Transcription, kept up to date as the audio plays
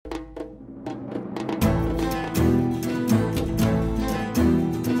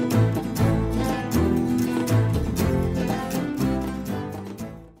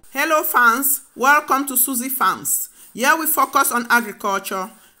Hello fans, welcome to Suzy Farms. Here we focus on agriculture,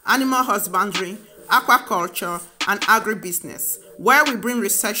 animal husbandry, aquaculture, and agribusiness, where we bring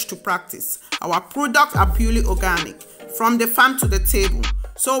research to practice. Our products are purely organic, from the farm to the table,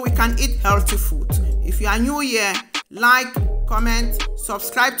 so we can eat healthy food. If you are new here, like, comment,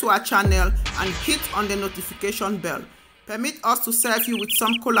 subscribe to our channel, and hit on the notification bell. Permit us to serve you with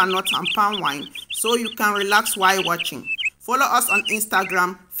some cola nut and palm wine, so you can relax while watching. Follow us on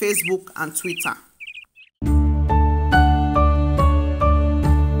Instagram, Facebook, and Twitter.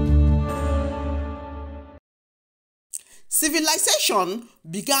 Civilization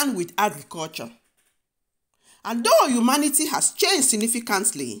began with agriculture. And though humanity has changed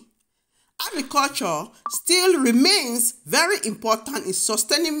significantly, agriculture still remains very important in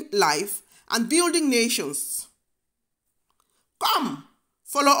sustaining life and building nations. Come,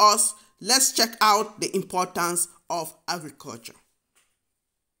 follow us. Let's check out the importance of agriculture.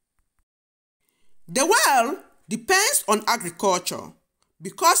 The world depends on agriculture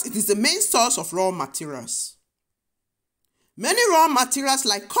because it is the main source of raw materials. Many raw materials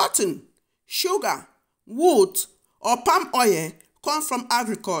like cotton, sugar, wood, or palm oil come from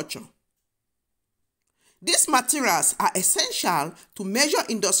agriculture. These materials are essential to major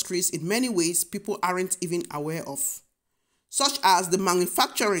industries in many ways people aren't even aware of, such as the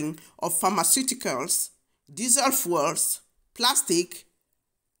manufacturing of pharmaceuticals, diesel fuels, plastic,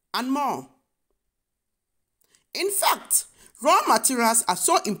 and more. In fact, raw materials are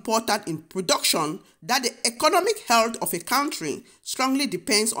so important in production that the economic health of a country strongly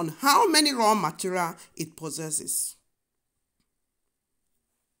depends on how many raw material it possesses.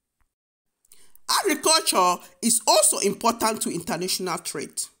 Agriculture is also important to international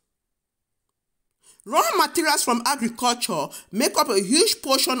trade. Raw materials from agriculture make up a huge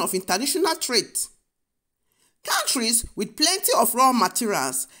portion of international trade. Countries with plenty of raw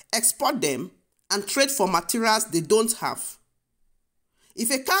materials export them and trade for materials they don't have. If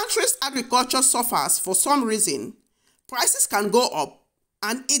a country's agriculture suffers for some reason, prices can go up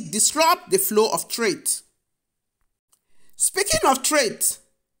and it disrupts the flow of trade. Speaking of trade,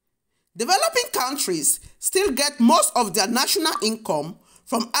 developing countries still get most of their national income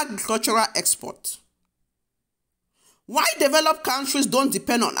from agricultural export. While developed countries don't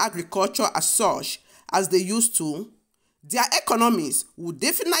depend on agriculture as such as they used to, their economies would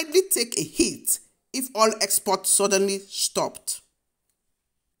definitely take a hit if all export suddenly stopped.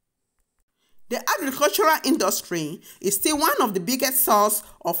 The agricultural industry is still one of the biggest sources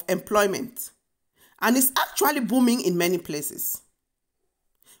of employment and is actually booming in many places.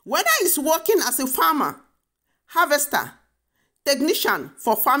 Whether it's working as a farmer, harvester, technician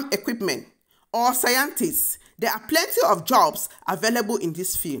for farm equipment, or scientist, there are plenty of jobs available in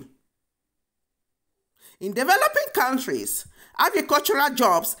this field. In developing countries, agricultural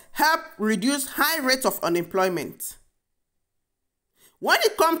jobs help reduce high rates of unemployment. When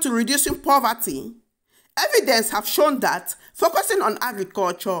it comes to reducing poverty, evidence have shown that focusing on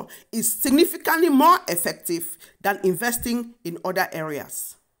agriculture is significantly more effective than investing in other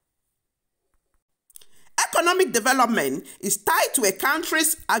areas. Economic development is tied to a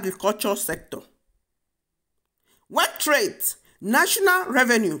country's agricultural sector. When trade, national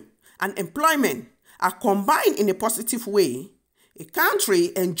revenue, and employment are combined in a positive way, a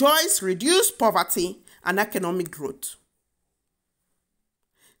country enjoys reduced poverty and economic growth.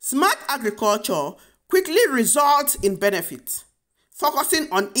 Smart agriculture quickly results in benefit. Focusing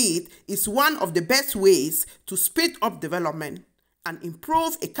on it is one of the best ways to speed up development and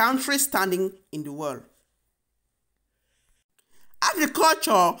improve a country's standing in the world.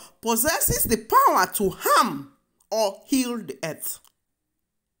 Agriculture possesses the power to harm or heal the earth.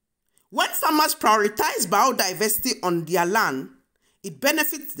 When farmers prioritize biodiversity on their land, it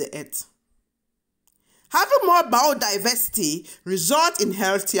benefits the earth. Having more biodiversity results in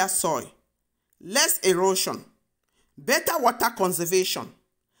healthier soil, less erosion, better water conservation,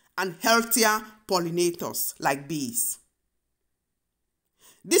 and healthier pollinators like bees.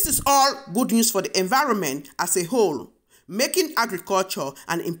 This is all good news for the environment as a whole, making agriculture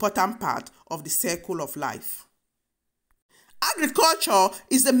an important part of the circle of life. Agriculture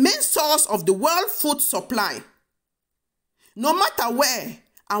is the main source of the world food supply. No matter where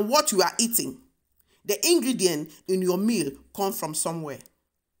and what you are eating, the ingredient in your meal comes from somewhere.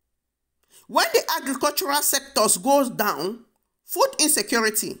 When the agricultural sectors goes down, food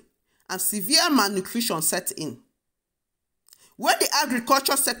insecurity and severe malnutrition set in. When the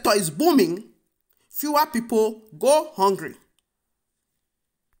agriculture sector is booming, fewer people go hungry.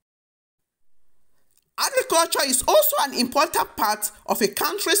 Agriculture is also an important part of a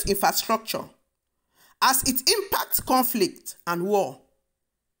country's infrastructure as it impacts conflict and war.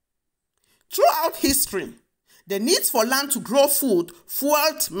 Throughout history, the need for land to grow food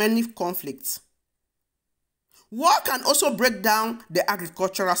fueled many conflicts. War can also break down the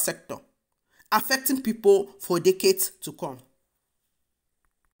agricultural sector, affecting people for decades to come.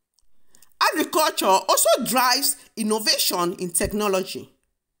 Agriculture also drives innovation in technology.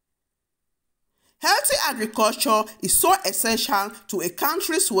 Healthy agriculture is so essential to a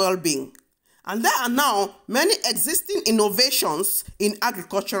country's well-being, and there are now many existing innovations in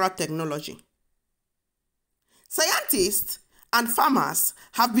agricultural technology. Scientists and farmers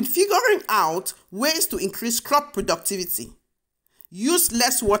have been figuring out ways to increase crop productivity, use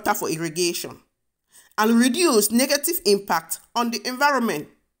less water for irrigation, and reduce negative impact on the environment.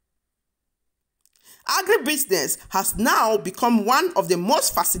 Agribusiness has now become one of the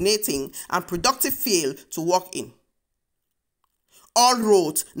most fascinating and productive fields to work in. All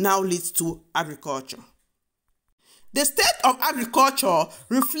roads now lead to agriculture. The state of agriculture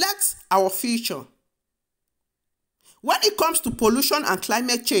reflects our future. When it comes to pollution and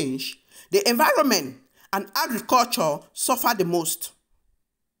climate change, the environment and agriculture suffer the most.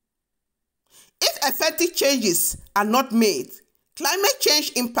 If effective changes are not made, climate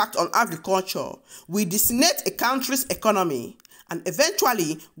change impact on agriculture will decimate a country's economy and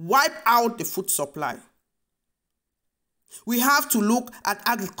eventually wipe out the food supply. We have to look at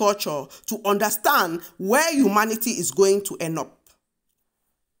agriculture to understand where humanity is going to end up.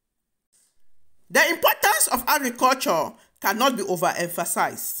 The importance of agriculture cannot be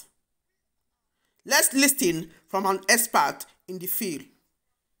overemphasized. Let's listen from an expert in the field.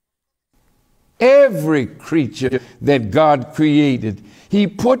 Every creature that God created, He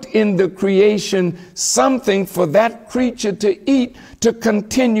put in the creation something for that creature to eat to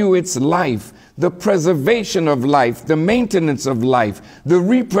continue its life, the preservation of life, the maintenance of life, the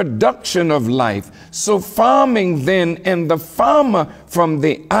reproduction of life. So farming then, and the farmer from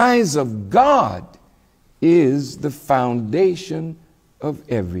the eyes of God, is the foundation of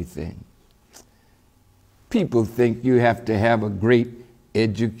everything. People think you have to have a great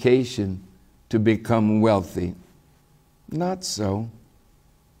education to become wealthy. Not so.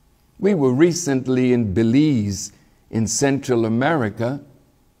 We were recently in Belize in Central America,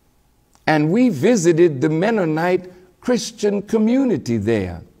 and we visited the Mennonite Christian community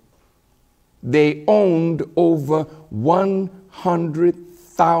there. They owned over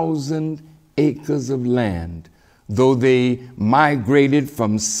 100,000 acres of land. Though they migrated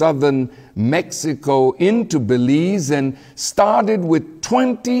from southern Mexico into Belize and started with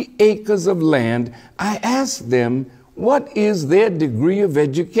 20 acres of land, I asked them, what is their degree of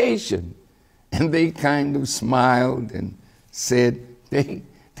education? And they kind of smiled and said, they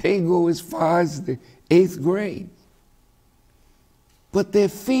go as far as the 8th grade. But they're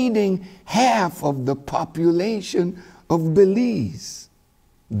feeding half of the population of Belize.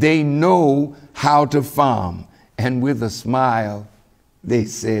 They know how to farm. And with a smile, they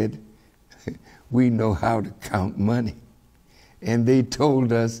said, we know how to count money. And they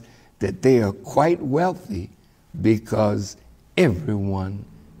told us that they are quite wealthy because everyone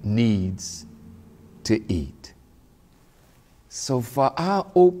needs to eat. So for our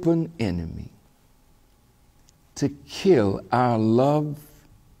open enemy to kill our love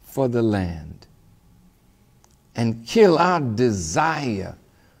for the land and kill our desire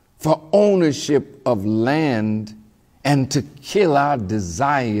for ownership of land, and to kill our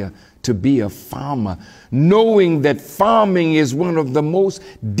desire to be a farmer, knowing that farming is one of the most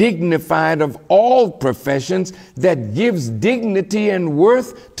dignified of all professions that gives dignity and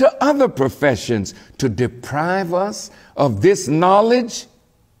worth to other professions. To deprive us of this knowledge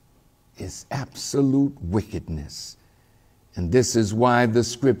is absolute wickedness. And this is why the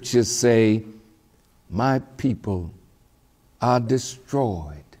scriptures say, my people are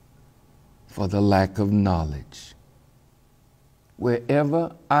destroyed for the lack of knowledge.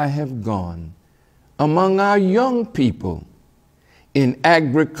 Wherever I have gone, among our young people in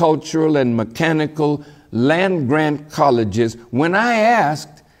agricultural and mechanical land-grant colleges, when I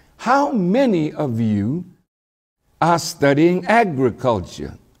asked, how many of you are studying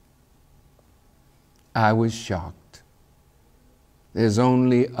agriculture? I was shocked. There's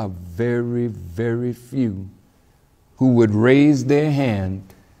only a very, very few who would raise their hand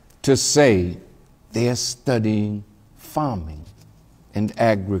to say they're studying farming and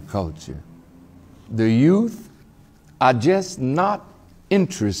agriculture. The youth are just not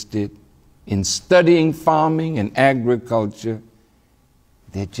interested in studying farming and agriculture.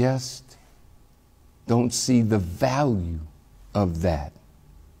 They just don't see the value of that.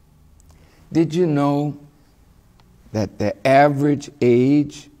 Did you know that the average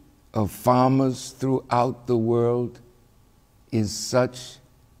age of farmers throughout the world is such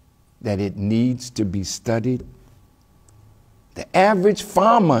that it needs to be studied? The average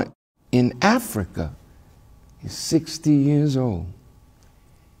farmer in Africa is 60 years old.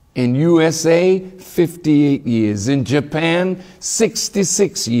 In USA, 58 years. In Japan,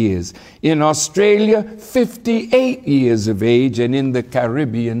 66 years. In Australia, 58 years of age. And in the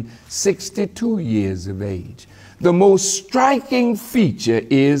Caribbean, 62 years of age. The most striking feature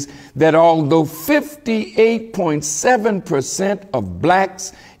is that although 58.7% of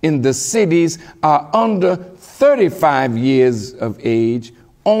blacks in the cities are under 35 years of age,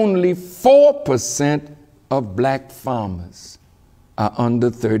 only 4% of black farmers are under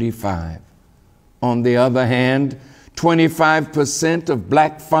 35. On the other hand, 25% of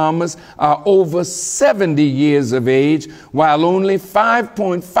black farmers are over 70 years of age, while only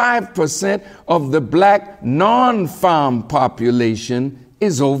 5.5% of the black non-farm population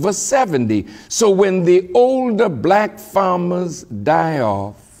is over 70. So when the older black farmers die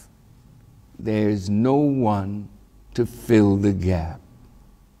off, there is no one to fill the gap.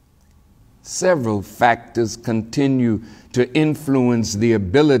 Several factors continue to influence the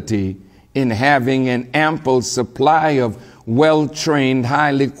ability in having an ample supply of well-trained,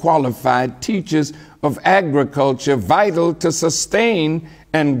 highly qualified teachers of agriculture vital to sustain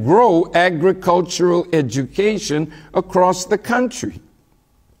and grow agricultural education across the country.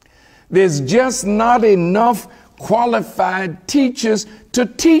 There's just not enough qualified teachers to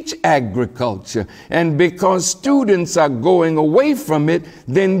teach agriculture. And because students are going away from it,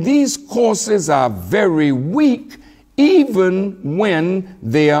 then these courses are very weak even when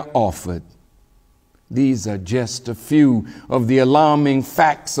they are offered. These are just a few of the alarming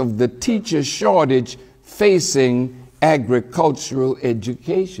facts of the teacher shortage facing agricultural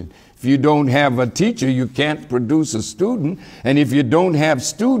education. If you don't have a teacher, you can't produce a student. And if you don't have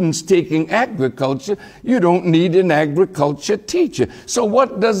students taking agriculture, you don't need an agriculture teacher. So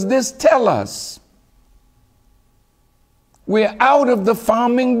what does this tell us? We're out of the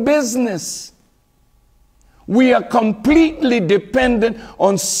farming business. We are completely dependent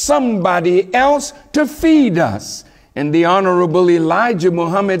on somebody else to feed us. And the Honorable Elijah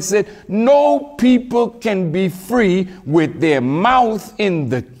Muhammad said, no people can be free with their mouth in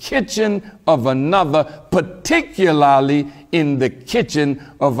the kitchen of another, particularly in the kitchen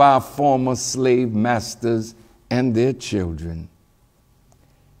of our former slave masters and their children.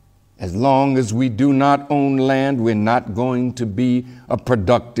 As long as we do not own land, we're not going to be a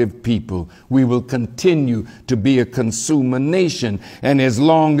productive people. We will continue to be a consumer nation. And as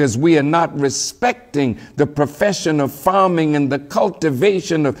long as we are not respecting the profession of farming and the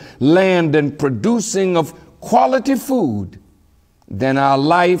cultivation of land and producing of quality food, then our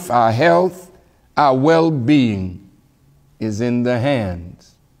life, our health, our well-being is in the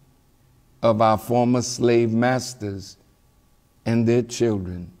hands of our former slave masters and their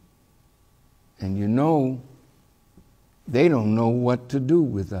children. And you know, they don't know what to do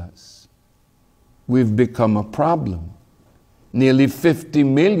with us. We've become a problem. Nearly 50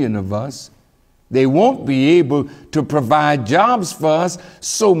 million of us, they won't be able to provide jobs for us.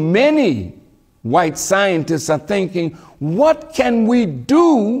 So many white scientists are thinking, what can we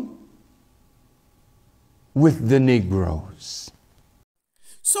do with the Negroes?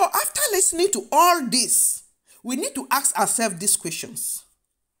 So after listening to all this, we need to ask ourselves these questions.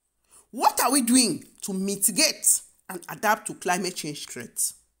 What are we doing to mitigate and adapt to climate change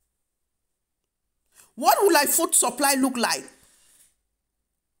threats? What will our food supply look like?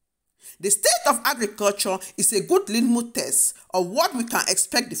 The state of agriculture is a good litmus test of what we can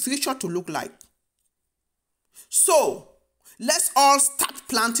expect the future to look like. So, let's all start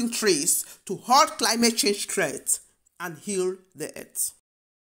planting trees to halt climate change threats and heal the earth.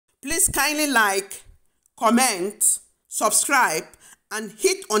 Please kindly like, comment, subscribe, and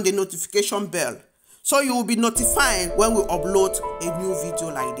hit on the notification bell so you will be notified when we upload a new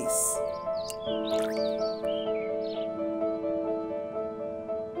video like this.